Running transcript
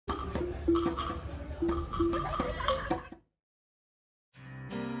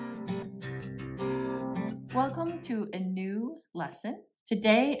Welcome to a new lesson.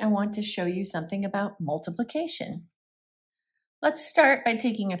 Today I want to show you something about multiplication. Let's start by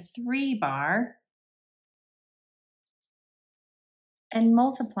taking a 3 bar and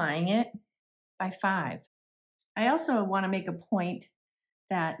multiplying it by 5. I also want to make a point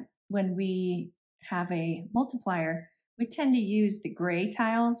that when we have a multiplier, we tend to use the gray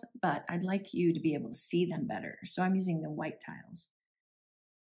tiles, but I'd like you to be able to see them better. So I'm using the white tiles.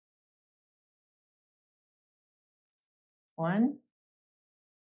 1,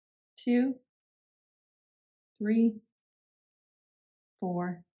 2, 3,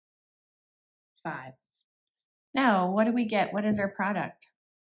 4, 5. Now, what do we get? What is our product?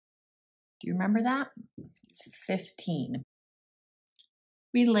 Do you remember that? It's 15.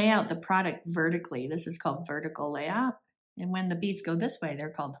 We lay out the product vertically. This is called vertical layout. And when the beads go this way, they're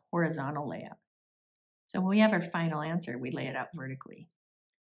called horizontal layout. So when we have our final answer, we lay it out vertically.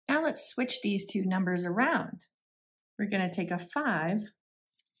 Now let's switch these two numbers around. We're going to take a 5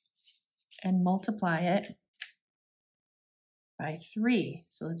 and multiply it by 3.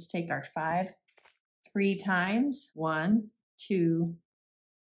 So let's take our 5 3 times. 1, 2,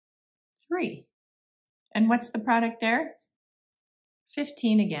 3. And what's the product there?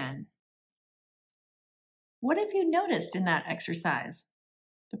 15 again. What have you noticed in that exercise?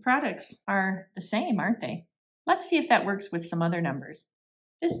 The products are the same, aren't they? Let's see if that works with some other numbers.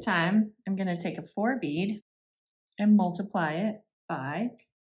 This time, I'm going to take a 4 bead and multiply it by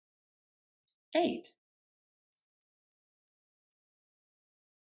 8.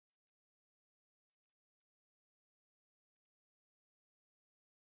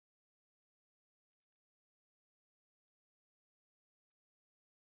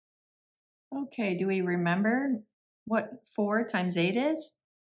 Okay, do we remember what 4 times 8 is?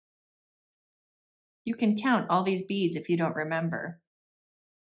 You can count all these beads if you don't remember.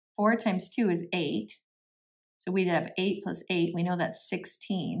 4 times 2 is 8. So we'd have 8 plus 8. We know that's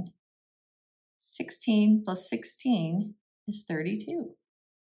 16. 16 plus 16 is 32.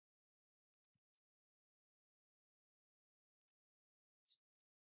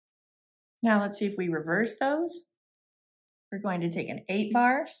 Now let's see if we reverse those. We're going to take an 8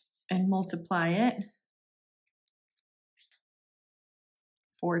 bar and multiply it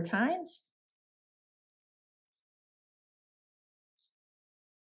 4 times.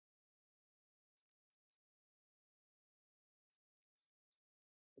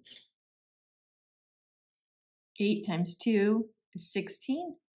 Eight times 2 is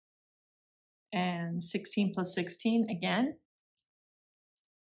 16. And 16 plus 16 again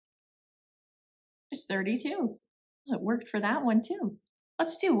is 32. Well, it worked for that one too.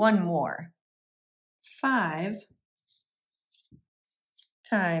 Let's do one more. 5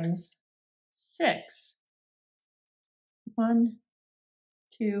 times 6. 1,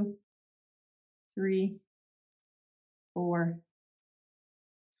 2, 3, 4,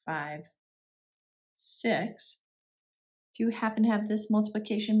 5, 6. Do you happen to have this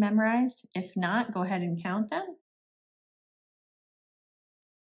multiplication memorized? If not, go ahead and count them.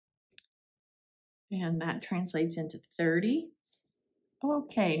 And that translates into 30.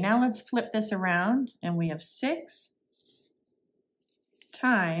 Okay, now let's flip this around and we have 6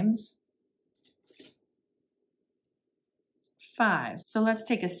 times 5. So let's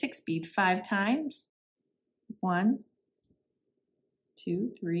take a 6 bead 5 times. 1,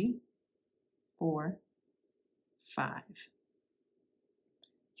 2, 3, 4, 5.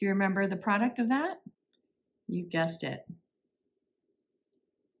 Do you remember the product of that? You guessed it.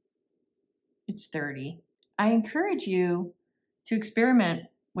 It's 30. I encourage you to experiment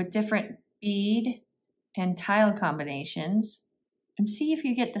with different bead and tile combinations and see if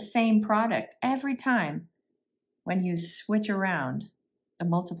you get the same product every time when you switch around the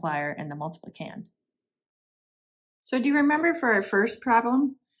multiplier and the multiplicand. So do you remember for our first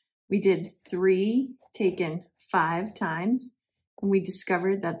problem, we did 3 taken 5 times, and we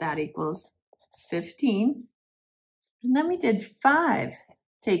discovered that that equals 15. And then we did 5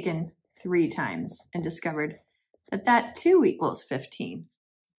 taken 3 times and discovered that that too equals 15.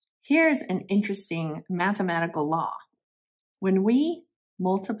 Here's an interesting mathematical law. When we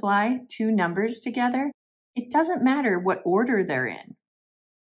multiply two numbers together, it doesn't matter what order they're in.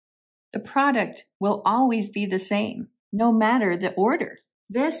 The product will always be the same, no matter the order.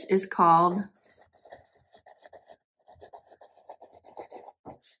 This is called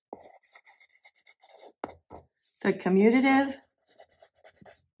the commutative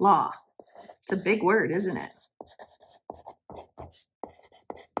law. It's a big word, isn't it?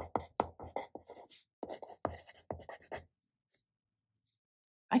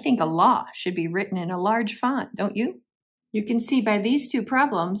 I think a law should be written in a large font, don't you? You can see by these two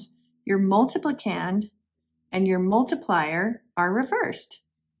problems, your multiplicand and your multiplier are reversed.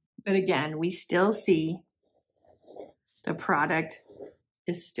 But again, we still see the product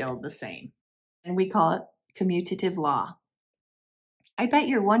is still the same. And we call it commutative law. I bet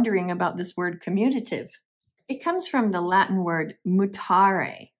you're wondering about this word commutative. It comes from the Latin word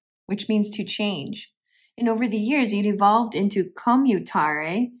mutare, which means to change. And over the years, it evolved into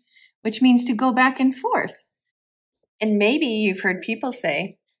commutare, which means to go back and forth. And maybe you've heard people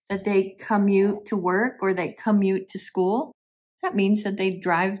say that they commute to work or they commute to school. That means that they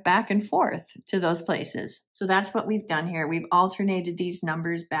drive back and forth to those places. So that's what we've done here. We've alternated these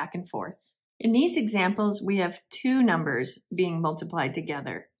numbers back and forth. In these examples, we have two numbers being multiplied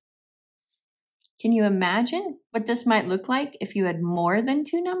together. Can you imagine what this might look like if you had more than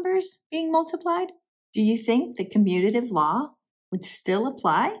two numbers being multiplied? Do you think the commutative law would still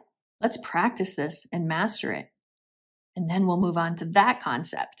apply? Let's practice this and master it. And then we'll move on to that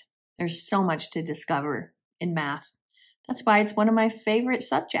concept. There's so much to discover in math. That's why it's one of my favorite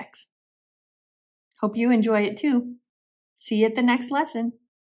subjects. Hope you enjoy it too. See you at the next lesson.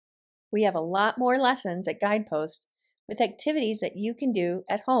 We have a lot more lessons at Guidepost with activities that you can do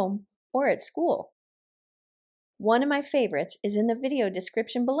at home or at school. One of my favorites is in the video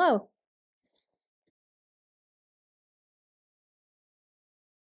description below.